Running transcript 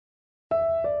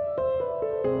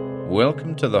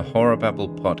Welcome to the Horror Babble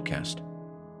podcast.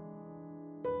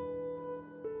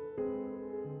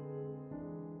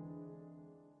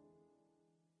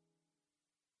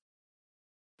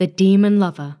 The Demon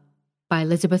Lover by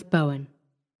Elizabeth Bowen.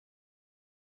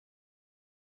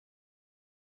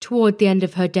 Toward the end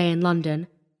of her day in London,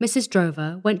 Mrs.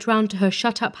 Drover went round to her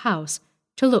shut-up house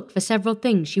to look for several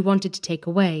things she wanted to take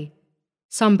away.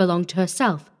 Some belonged to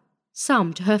herself,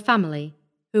 some to her family,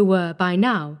 who were by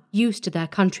now used to their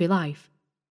country life.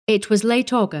 It was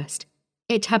late August.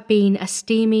 It had been a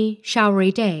steamy,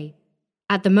 showery day.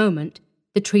 At the moment,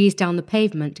 the trees down the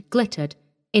pavement glittered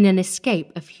in an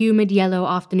escape of humid yellow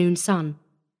afternoon sun.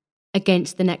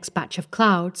 Against the next batch of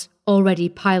clouds, already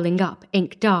piling up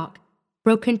ink dark,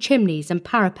 broken chimneys and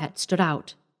parapets stood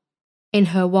out. In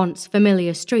her once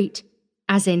familiar street,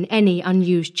 as in any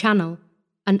unused channel,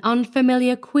 an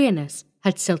unfamiliar queerness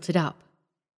had silted up.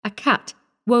 A cat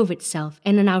wove itself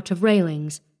in and out of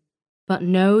railings, but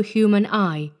no human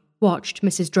eye watched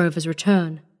Mrs. Drover's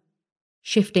return.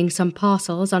 Shifting some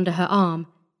parcels under her arm,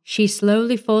 she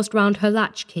slowly forced round her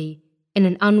latchkey in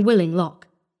an unwilling lock,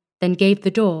 then gave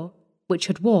the door, which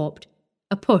had warped,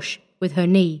 a push with her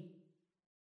knee.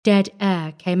 Dead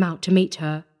air came out to meet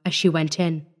her as she went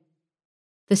in.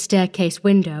 The staircase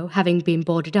window having been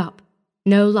boarded up,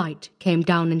 no light came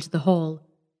down into the hall,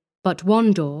 but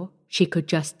one door, she could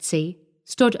just see,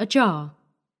 stood ajar,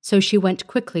 so she went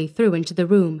quickly through into the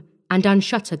room and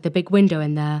unshuttered the big window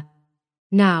in there.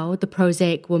 Now the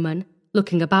prosaic woman,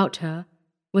 looking about her,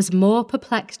 was more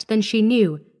perplexed than she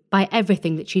knew by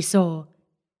everything that she saw,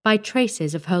 by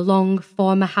traces of her long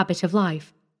former habit of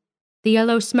life, the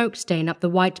yellow smoke stain up the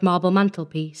white marble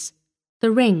mantelpiece,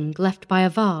 the ring left by a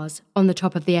vase on the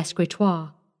top of the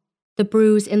escritoire, the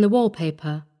bruise in the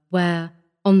wallpaper where,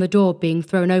 on the door being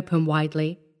thrown open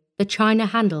widely, the china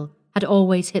handle had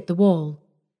always hit the wall.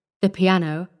 The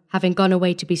piano, having gone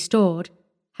away to be stored,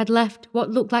 had left what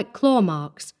looked like claw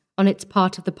marks on its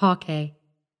part of the parquet.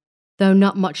 Though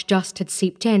not much dust had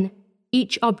seeped in,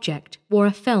 each object wore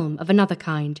a film of another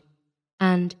kind,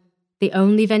 and, the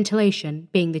only ventilation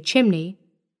being the chimney,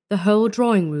 the whole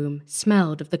drawing-room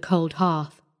smelled of the cold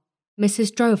hearth.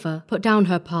 Mrs. Drover put down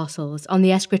her parcels on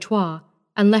the escritoire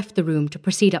and left the room to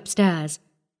proceed upstairs.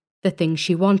 The things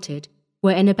she wanted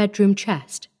were in a bedroom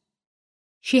chest.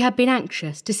 She had been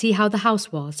anxious to see how the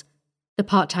house was. The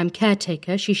part-time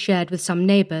caretaker she shared with some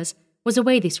neighbours was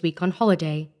away this week on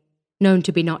holiday, known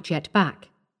to be not yet back.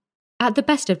 At the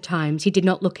best of times he did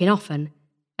not look in often,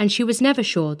 and she was never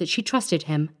sure that she trusted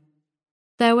him.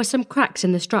 There were some cracks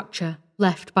in the structure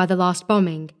left by the last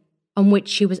bombing, on which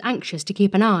she was anxious to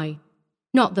keep an eye,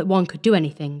 not that one could do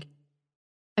anything.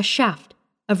 A shaft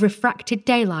of refracted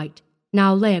daylight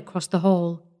now lay across the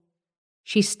hall.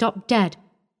 She stopped dead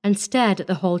and stared at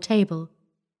the hall table.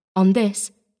 On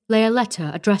this lay a letter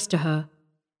addressed to her.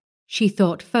 She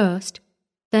thought first,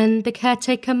 then the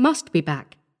caretaker must be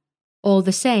back. All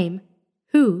the same,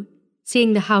 who,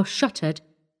 seeing the house shuttered,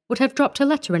 would have dropped a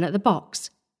letter in at the box?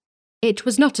 It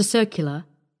was not a circular,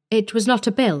 it was not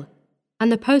a bill,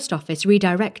 and the post office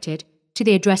redirected, to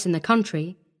the address in the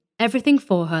country, everything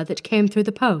for her that came through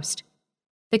the post.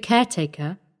 The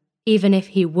caretaker, even if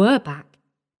he were back,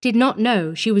 did not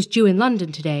know she was due in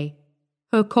London today.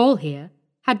 Her call here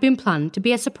had been planned to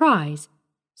be a surprise,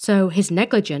 so his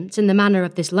negligence in the manner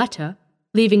of this letter,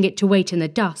 leaving it to wait in the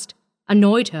dust,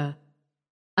 annoyed her.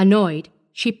 Annoyed,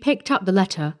 she picked up the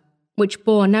letter, which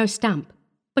bore no stamp,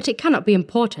 but it cannot be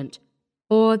important,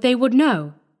 or they would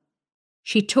know.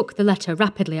 She took the letter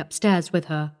rapidly upstairs with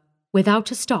her,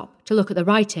 without a stop to look at the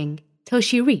writing, till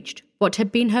she reached what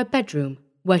had been her bedroom,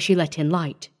 where she let in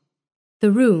light.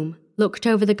 The room looked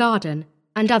over the garden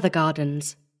and other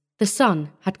gardens. The sun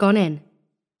had gone in.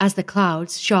 As the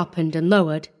clouds sharpened and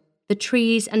lowered, the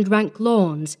trees and rank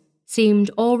lawns seemed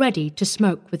already to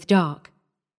smoke with dark.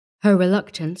 Her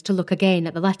reluctance to look again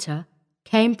at the letter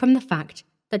came from the fact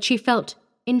that she felt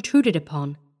intruded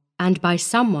upon, and by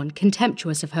someone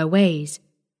contemptuous of her ways.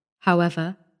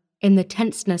 However, in the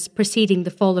tenseness preceding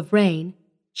the fall of rain,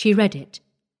 she read it.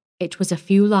 It was a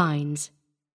few lines.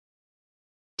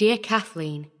 Dear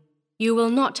Kathleen, you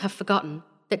will not have forgotten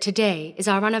that today is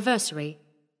our anniversary,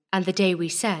 and the day we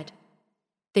said.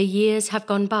 The years have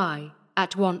gone by,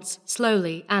 at once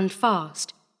slowly and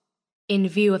fast. In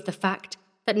view of the fact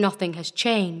that nothing has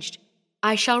changed,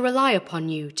 I shall rely upon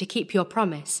you to keep your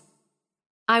promise.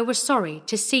 I was sorry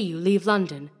to see you leave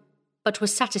London, but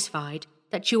was satisfied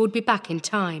that you would be back in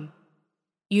time.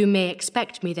 You may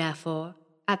expect me, therefore,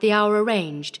 at the hour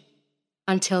arranged.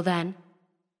 Until then,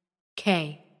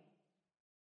 K.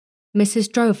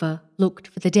 Mrs. Drover looked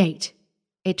for the date.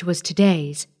 It was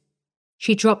today's.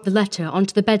 She dropped the letter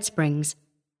onto the bed springs,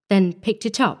 then picked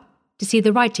it up to see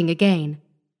the writing again.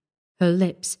 Her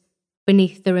lips,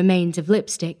 beneath the remains of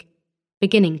lipstick,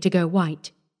 beginning to go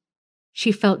white.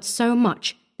 She felt so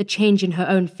much the change in her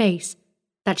own face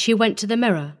that she went to the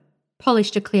mirror,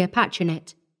 polished a clear patch in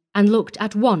it, and looked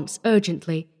at once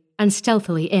urgently and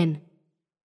stealthily in.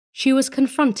 She was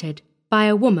confronted by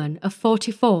a woman of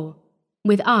 44,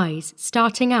 with eyes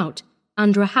starting out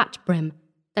under a hat brim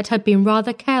that had been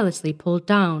rather carelessly pulled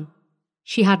down.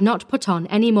 She had not put on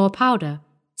any more powder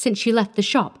since she left the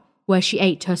shop where she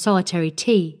ate her solitary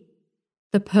tea.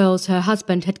 The pearls her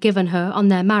husband had given her on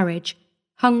their marriage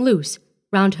hung loose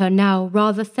round her now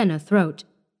rather thinner throat,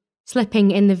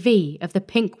 slipping in the V of the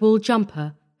pink wool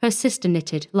jumper her sister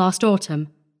knitted last autumn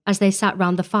as they sat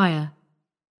round the fire.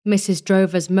 Mrs.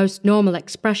 Drover's most normal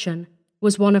expression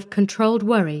was one of controlled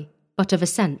worry, but of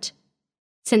assent.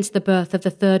 Since the birth of the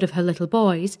third of her little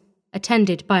boys,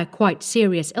 attended by a quite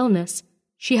serious illness,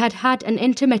 she had had an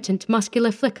intermittent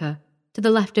muscular flicker to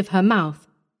the left of her mouth,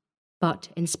 but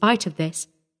in spite of this,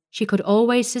 she could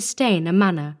always sustain a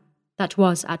manner that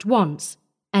was at once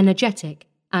energetic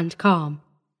and calm.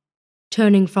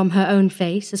 Turning from her own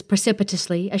face as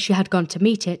precipitously as she had gone to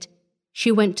meet it,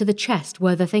 she went to the chest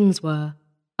where the things were,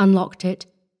 unlocked it,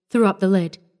 threw up the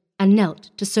lid, and knelt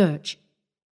to search.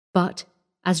 But,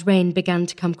 as rain began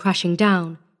to come crashing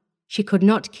down, she could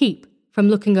not keep from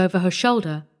looking over her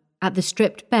shoulder at the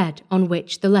stripped bed on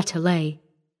which the letter lay.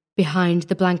 Behind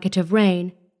the blanket of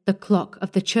rain, the clock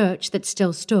of the church that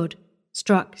still stood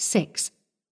struck 6.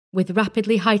 With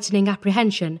rapidly heightening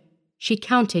apprehension, she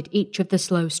counted each of the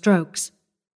slow strokes.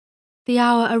 The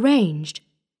hour arranged.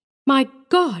 My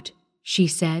God, she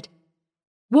said.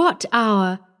 What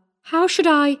hour? How should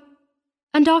I?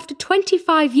 And after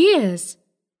 25 years!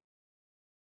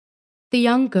 The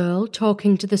young girl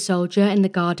talking to the soldier in the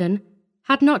garden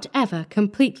had not ever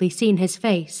completely seen his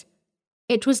face.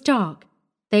 It was dark.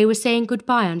 They were saying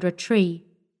goodbye under a tree.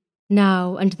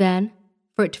 Now and then,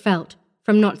 for it felt,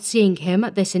 from not seeing him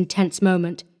at this intense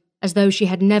moment, as though she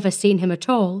had never seen him at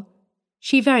all,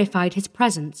 she verified his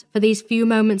presence for these few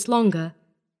moments longer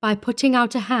by putting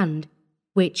out a hand,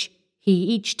 which he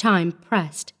each time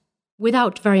pressed,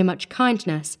 without very much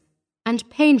kindness, and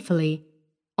painfully,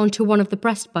 onto one of the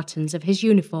breast buttons of his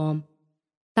uniform.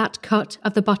 That cut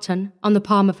of the button on the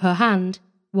palm of her hand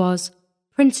was,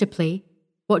 principally,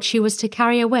 what she was to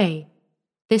carry away.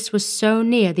 This was so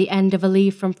near the end of a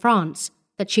leave from France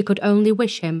that she could only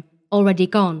wish him already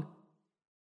gone.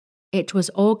 It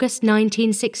was August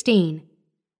 1916.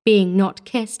 Being not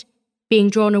kissed, being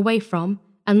drawn away from,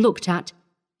 and looked at,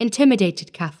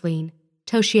 intimidated Kathleen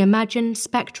till she imagined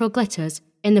spectral glitters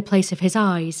in the place of his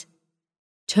eyes.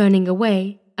 Turning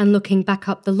away and looking back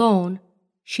up the lawn,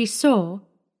 she saw,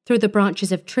 through the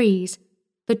branches of trees,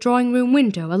 the drawing-room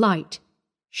window alight.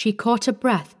 She caught a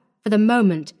breath for the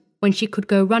moment when she could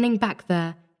go running back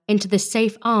there into the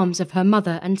safe arms of her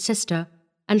mother and sister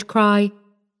and cry,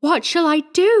 "What shall I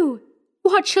do?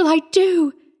 What shall I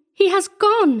do? He has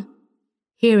gone!"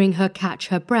 Hearing her catch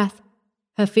her breath,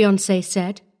 her fiancé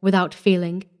said, without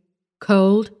feeling,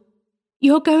 cold,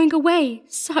 "You're going away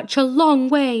such a long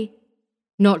way."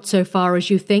 "Not so far as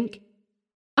you think."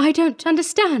 "I don't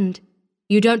understand."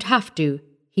 "You don't have to,"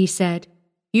 he said.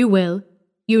 "You will.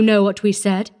 You know what we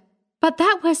said." "But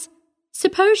that was...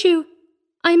 suppose...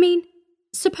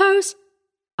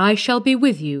 "I shall be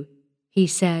with you," he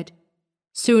said.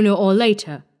 "Sooner or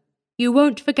later. You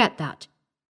won't forget that.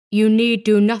 You need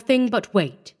do nothing but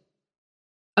wait."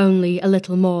 Only a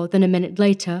little more than a minute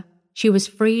later, she was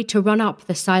free to run up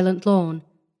the silent lawn,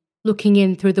 looking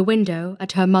in through the window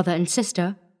at her mother and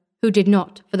sister, who did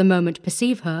not for the moment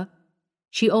perceive her.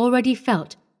 She already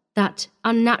felt that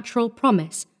unnatural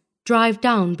promise drive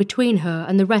down between her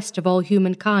and the rest of all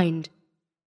humankind.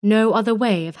 No other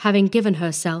way of having given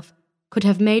herself could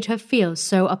have made her feel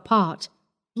so apart,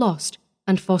 lost,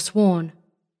 and forsworn.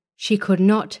 She could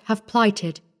not have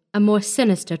plighted a more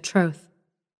sinister troth.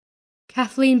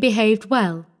 Kathleen behaved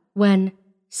well when,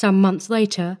 some months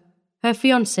later, her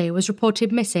fiancé was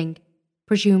reported missing,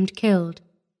 presumed killed.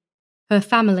 Her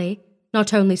family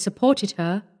not only supported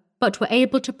her, but were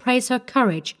able to praise her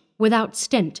courage without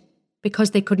stint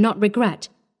because they could not regret,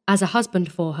 as a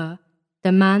husband for her,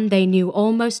 the man they knew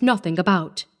almost nothing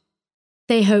about.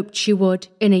 They hoped she would,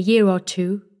 in a year or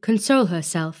two, console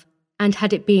herself, and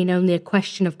had it been only a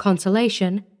question of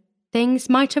consolation, things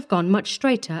might have gone much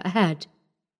straighter ahead.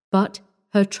 But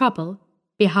her trouble,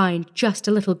 behind just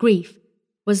a little grief,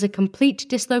 was a complete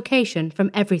dislocation from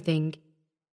everything.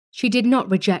 She did not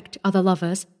reject other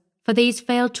lovers, for these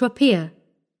failed to appear.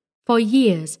 For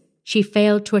years she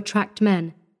failed to attract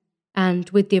men, and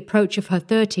with the approach of her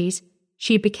 30s,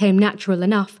 she became natural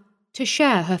enough to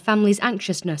share her family's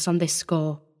anxiousness on this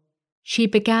score. She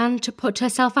began to put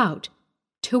herself out,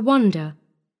 to wonder,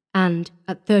 and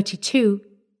at 32,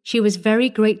 she was very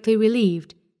greatly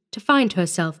relieved to find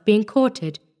herself being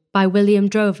courted by William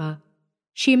Drover.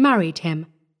 She married him,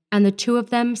 and the two of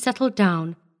them settled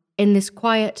down in this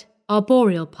quiet,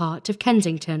 arboreal part of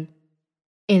Kensington.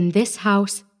 In this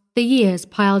house, the years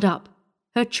piled up,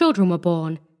 her children were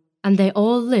born, and they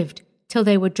all lived till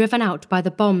they were driven out by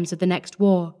the bombs of the next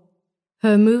war.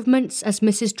 Her movements as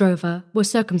Mrs. Drover were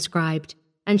circumscribed,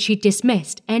 and she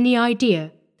dismissed any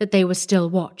idea that they were still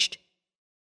watched.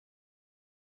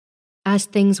 As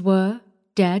things were,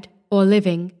 dead or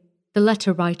living, the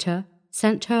letter writer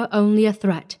sent her only a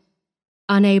threat.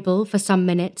 Unable for some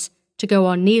minutes to go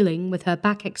on kneeling with her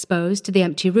back exposed to the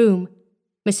empty room,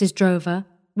 Mrs. Drover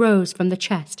rose from the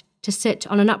chest to sit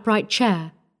on an upright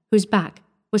chair whose back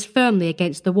was firmly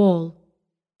against the wall.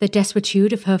 The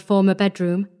desuetude of her former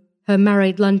bedroom, her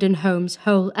married London home's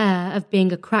whole air of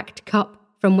being a cracked cup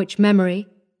from which memory,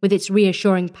 with its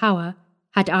reassuring power,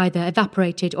 had either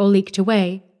evaporated or leaked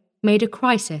away, made a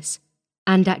crisis,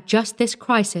 and at just this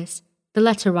crisis the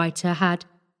letter writer had,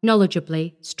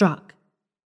 knowledgeably, struck.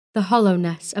 The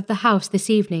hollowness of the house this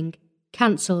evening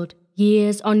cancelled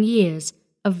years on years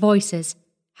of voices,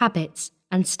 habits,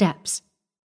 and steps.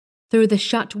 Through the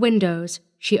shut windows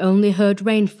she only heard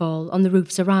rainfall on the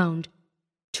roofs around.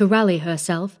 To rally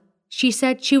herself, she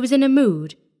said she was in a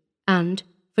mood, and,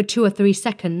 for 2 or 3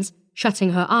 seconds,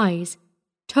 shutting her eyes,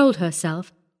 told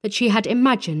herself that she had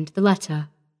imagined the letter.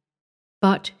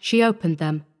 But she opened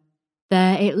them.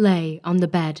 There it lay on the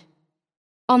bed.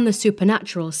 On the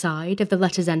supernatural side of the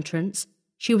letter's entrance,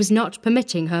 she was not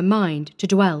permitting her mind to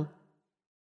dwell.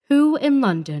 Who in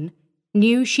London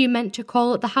knew she meant to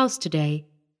call at the house today?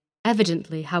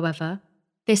 Evidently, however,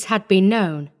 this had been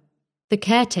known. The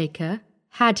caretaker,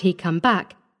 had he come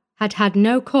back, had had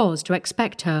no cause to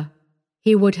expect her.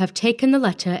 He would have taken the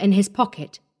letter in his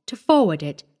pocket to forward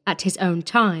it at his own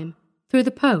time, through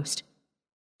the post.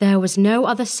 There was no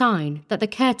other sign that the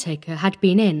caretaker had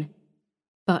been in.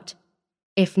 But,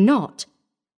 if not,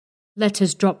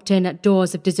 letters dropped in at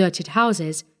doors of deserted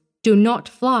houses do not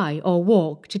fly or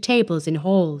walk to tables in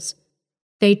halls.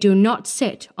 They do not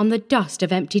sit on the dust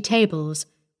of empty tables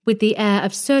with the air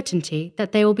of certainty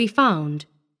that they will be found.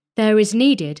 There is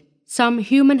needed some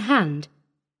human hand,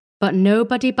 but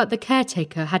nobody but the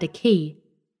caretaker had a key.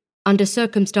 Under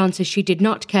circumstances she did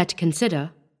not care to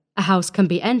consider, a house can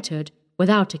be entered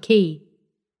without a key.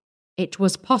 It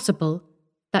was possible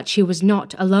that she was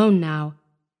not alone now.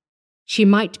 She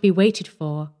might be waited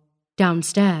for,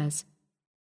 downstairs.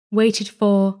 Waited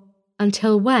for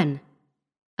until when?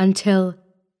 Until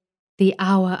the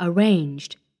hour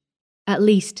arranged. At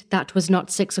least that was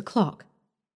not 6 o'clock.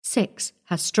 6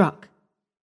 has struck.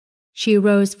 She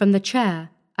rose from the chair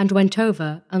and went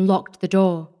over and locked the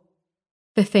door.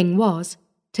 The thing was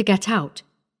to get out.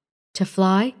 To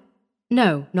fly?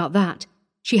 No, not that.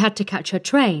 She had to catch her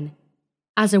train.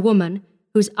 As a woman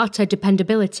whose utter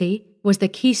dependability was the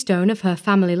keystone of her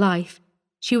family life,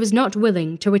 she was not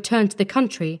willing to return to the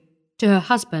country, to her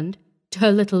husband, to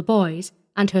her little boys,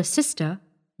 and her sister,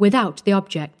 without the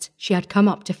objects she had come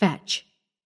up to fetch.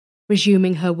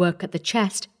 Resuming her work at the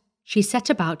chest, she set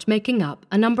about making up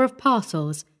a number of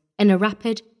parcels in a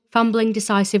rapid, fumbling,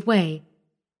 decisive way.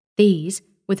 These,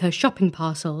 with her shopping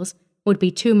parcels, would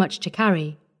be too much to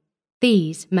carry.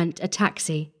 These meant a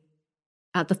taxi.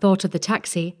 At the thought of the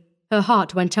taxi, her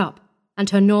heart went up, and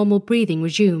her normal breathing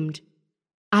resumed.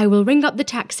 I will ring up the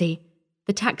taxi.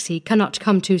 The taxi cannot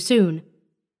come too soon.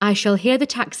 I shall hear the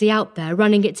taxi out there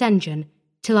running its engine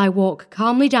till I walk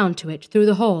calmly down to it through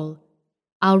the hall.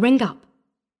 I'll ring up.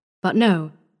 But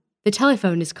no, the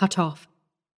telephone is cut off.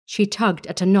 She tugged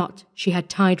at a knot she had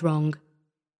tied wrong.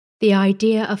 The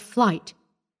idea of flight.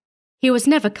 He was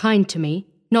never kind to me,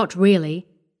 not really.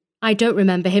 I don't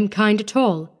remember him kind at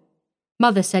all.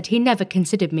 Mother said he never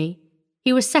considered me.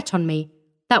 He was set on me,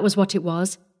 that was what it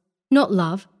was. Not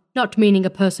love, not meaning a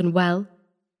person well.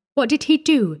 What did he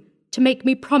do to make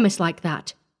me promise like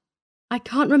that? I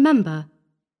can't remember.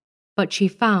 But she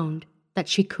found that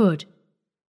she could.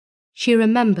 She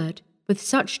remembered with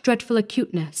such dreadful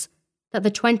acuteness that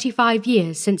the 25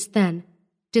 years since then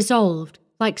dissolved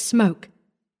like smoke,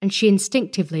 and she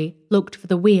instinctively looked for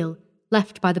the wheel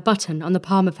left by the button on the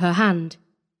palm of her hand.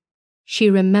 She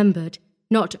remembered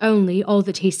not only all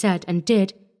that he said and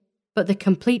did, but the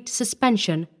complete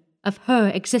suspension of her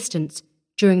existence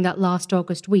during that last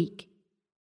August week.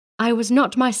 I was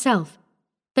not myself.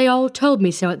 They all told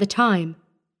me so at the time.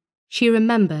 She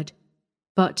remembered,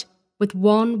 but with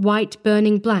one white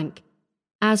burning blank,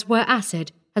 as where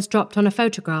acid has dropped on a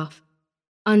photograph.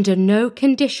 Under no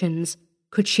conditions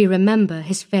could she remember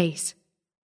his face.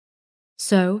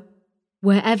 So,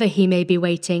 wherever he may be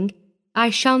waiting, I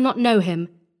shall not know him.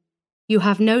 You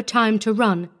have no time to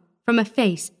run from a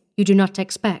face you do not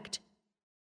expect.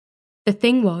 The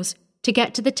thing was to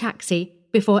get to the taxi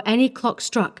before any clock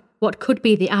struck what could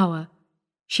be the hour.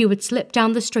 She would slip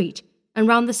down the street and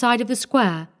round the side of the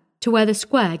square to where the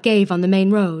square gave on the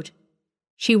main road.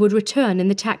 She would return in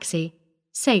the taxi,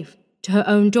 safe to her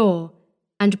own door,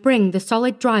 and bring the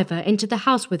solid driver into the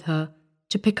house with her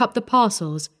to pick up the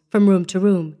parcels from room to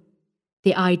room.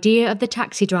 The idea of the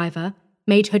taxi driver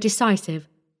made her decisive,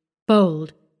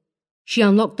 bold. She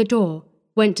unlocked the door,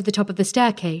 went to the top of the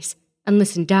staircase, and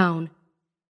listened down.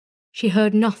 She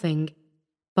heard nothing,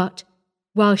 but,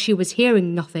 while she was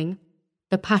hearing nothing,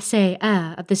 the passé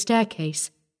air of the staircase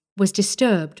was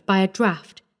disturbed by a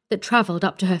draught that travelled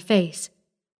up to her face.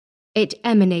 It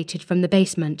emanated from the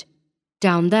basement.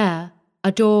 Down there,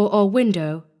 a door or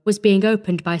window was being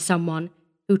opened by someone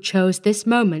who chose this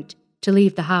moment to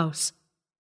leave the house.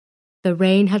 The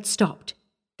rain had stopped.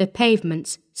 The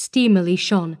pavements steamily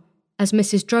shone as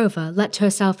Mrs. Drover let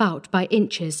herself out by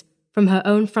inches from her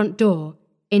own front door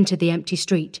into the empty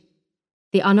street.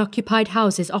 The unoccupied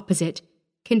houses opposite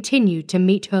continued to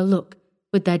meet her look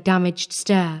with their damaged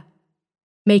stare.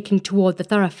 Making toward the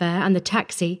thoroughfare and the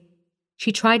taxi,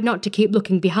 she tried not to keep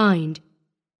looking behind.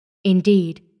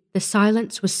 Indeed, the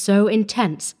silence was so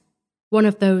intense, one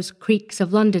of those creaks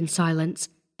of London silence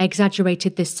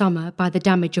exaggerated this summer by the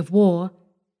damage of war,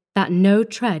 that no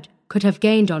tread could have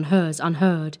gained on hers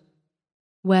unheard.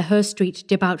 Where her street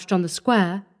debouched on the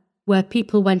square, where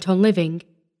people went on living,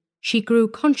 she grew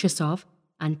conscious of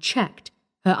and checked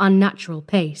her unnatural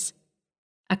pace.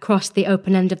 Across the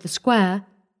open end of the square,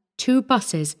 2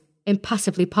 buses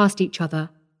impassively passed each other.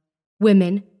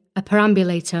 Women, a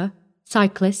perambulator,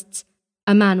 cyclists,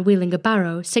 a man wheeling a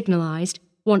barrow signalised,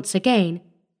 once again,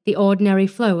 the ordinary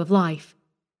flow of life.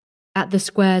 At the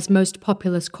square's most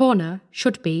populous corner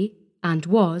should be, and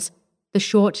was, the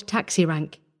short taxi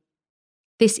rank.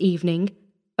 This evening,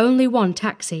 only one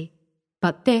taxi,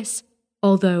 but this,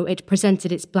 although it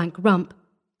presented its blank rump,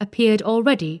 appeared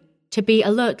already to be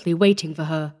alertly waiting for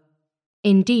her.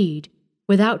 Indeed,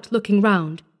 without looking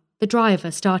round, the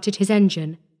driver started his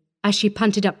engine, as she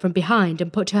panted up from behind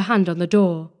and put her hand on the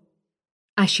door.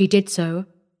 As she did so,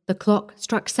 the clock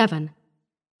struck 7.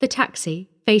 The taxi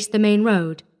faced the main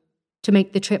road. To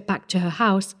make the trip back to her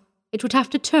house, it would have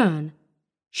to turn.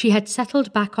 She had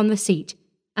settled back on the seat,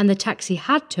 and the taxi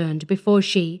had turned before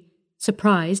she,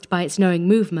 surprised by its knowing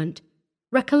movement,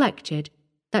 recollected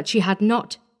that she had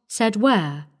not said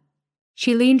where.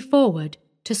 She leaned forward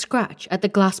to scratch at the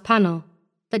glass panel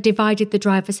that divided the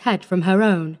driver's head from her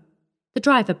own. The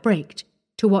driver braked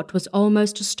to what was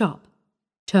almost a stop,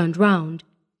 turned round,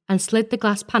 and slid the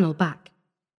glass panel back.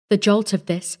 The jolt of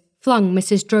this flung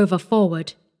Mrs. Drover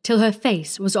forward till her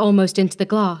face was almost into the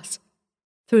glass.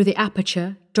 Through the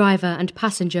aperture, driver and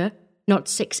passenger, not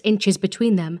 6 inches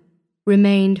between them,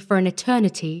 remained for an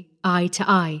eternity eye to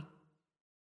eye.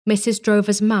 Mrs.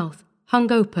 Drover's mouth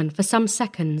hung open for some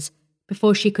seconds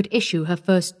before she could issue her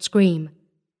first scream.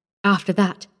 After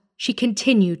that, she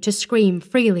continued to scream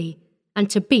freely and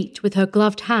to beat with her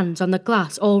gloved hands on the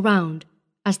glass all round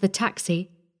as the taxi,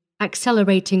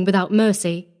 accelerating without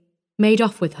mercy, made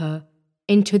off with her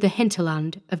into the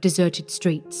hinterland of deserted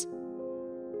streets.